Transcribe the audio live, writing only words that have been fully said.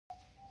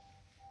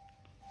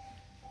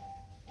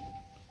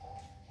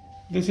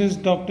This is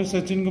Dr.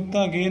 Sachin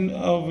Gupta again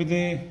with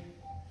a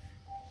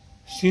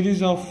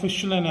series of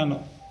fistula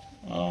nano.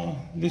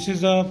 This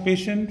is a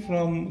patient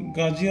from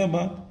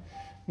Ghaziabad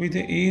with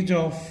the age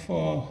of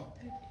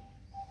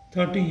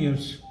 30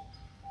 years.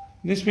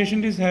 This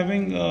patient is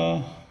having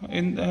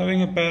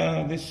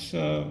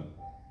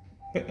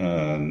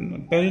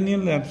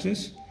perineal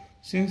abscess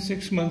since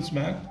 6 months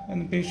back,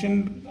 and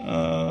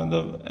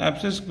the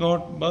abscess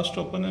got burst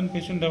open and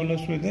patient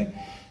develops with a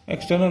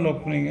external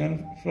opening,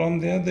 and from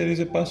there is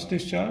a pus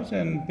discharge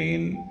and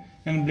pain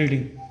and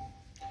bleeding.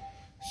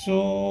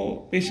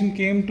 So patient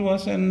came to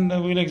us and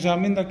we'll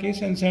examine the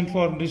case and send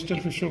for digital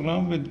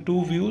fistulogram with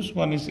two views.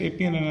 One is AP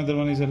and another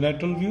one is a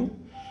lateral view.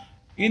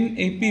 In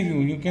AP view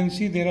you can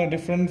see there are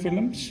different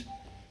films.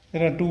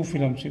 There are two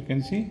films you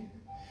can see.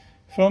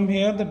 From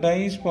here the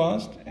dye is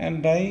passed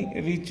and dye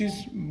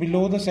reaches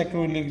below the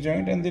sacroiliac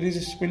joint, and there is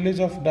a spillage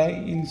of dye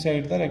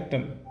inside the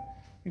rectum.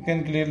 You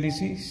can clearly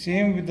see,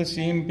 same with the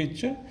same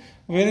picture.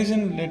 Whereas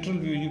in lateral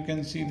view you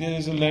can see there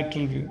is a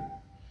lateral view.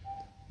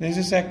 There is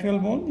a sacral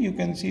bone, you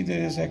can see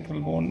there is a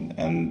sacral bone,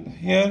 and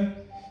here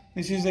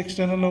this is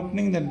external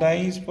opening, the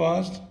dye is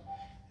passed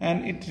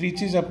and it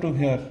reaches up to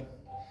here.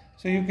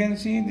 So you can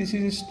see this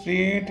is a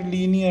straight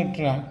linear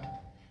tract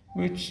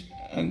which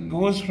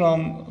goes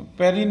from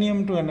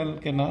perineum to anal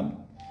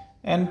canal,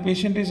 and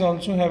patient is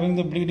also having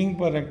the bleeding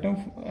per rectum,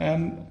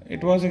 and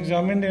it was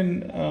examined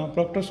in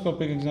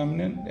proctoscopic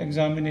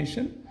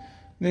examination.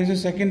 There is a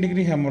second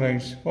degree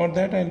hemorrhoids. For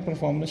that I will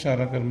perform the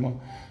Sharakarma.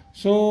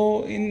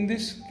 So in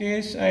this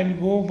case I will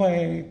go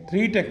by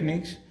three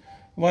techniques.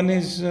 One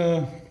is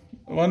the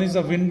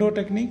window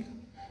technique,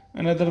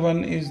 another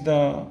one is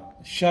the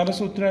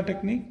Sharasutra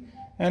technique,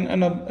 and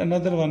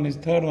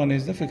third one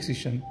is the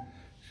fixation,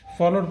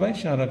 followed by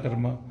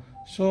Sharakarma.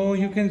 So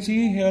you can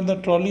see here the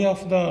trolley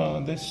of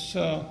this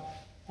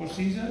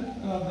procedure,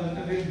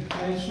 the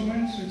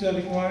instruments which are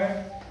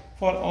required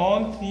for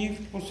all three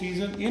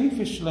procedures in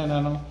fistula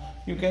nano.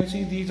 You can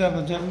see these are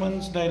the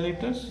German's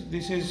dilators.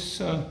 This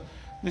is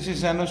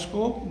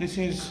anoscope. This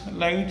is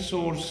light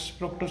source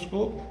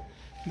proctoscope.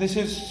 This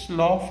is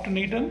loft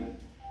needle,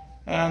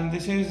 and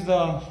this is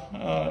the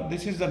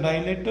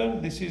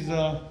dilator. This is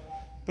the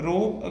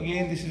probe.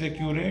 Again, this is a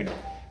curate.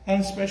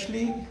 And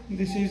especially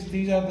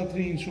these are the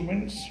three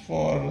instruments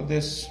for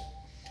this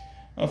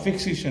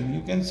fixation.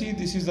 You can see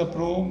this is the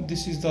probe,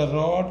 this is the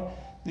rod,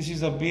 this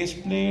is the base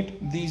plate,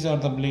 these are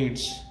the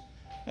blades,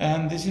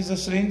 and this is a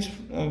syringe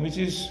which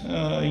is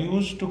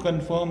used to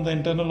confirm the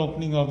internal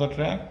opening of the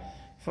tract.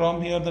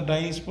 From here the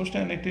dye is pushed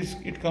and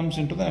it comes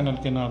into the anal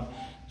canal.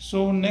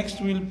 So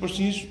next we will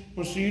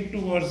proceed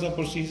towards the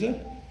procedure.